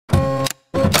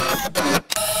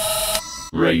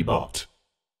Raybot.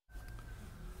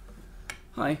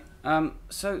 Hi.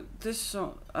 So this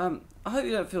song, I hope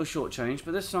you don't feel shortchanged,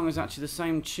 but this song is actually the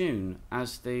same tune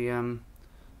as the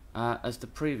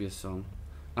previous song,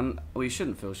 and well, you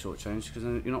shouldn't feel shortchanged because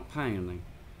you're not paying anything.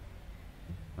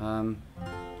 And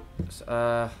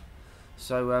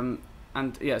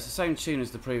yeah, it's the same tune as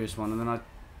the previous one, and then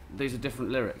these are different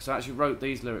lyrics. I actually wrote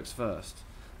these lyrics first,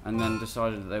 and then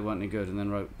decided that they weren't any good, and then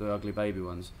wrote the Ugly Baby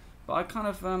ones. But I kind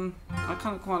of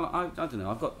quite like, I don't know,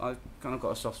 I've kind of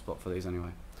got a soft spot for these anyway.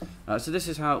 So this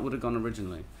is how it would have gone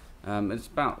originally. It's a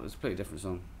completely different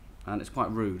song, and it's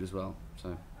quite rude as well.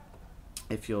 So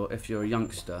if you're a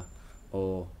youngster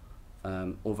or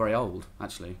very old,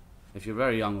 actually, if you're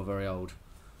very young or very old,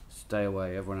 stay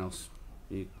away. Everyone else,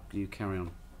 you carry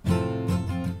on.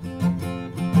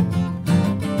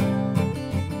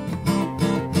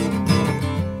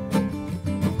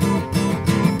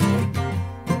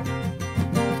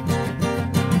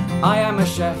 I am a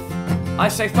chef. I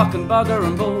say fucking bugger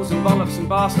and balls and bollocks and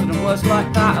bastard and words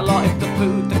like that a lot if the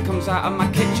food that comes out of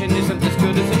my kitchen isn't as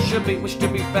good as it should be, which to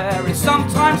be fair is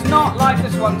sometimes not. Like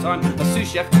this one time, a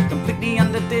sous chef completely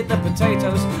underdid the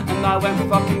potatoes and I went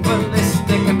fucking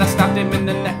ballistic and I stabbed him in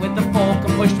the neck with the fork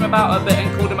and pushed him about a bit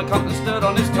and called him a cunt and stood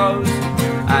on his toes.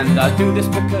 And I do this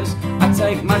because I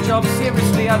take my job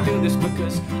seriously. I do this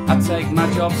because I take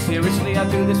my job seriously. I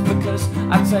do this because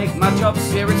I take my job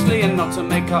seriously, and not to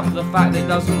make up for the fact that it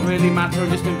doesn't really matter. It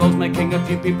just involves making a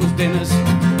few people's dinners.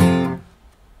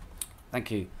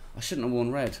 Thank you. I shouldn't have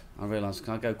worn red. I realised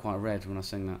I go quite red when I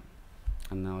sing that,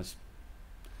 and now it's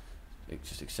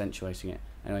just accentuating it.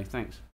 Anyway, thanks.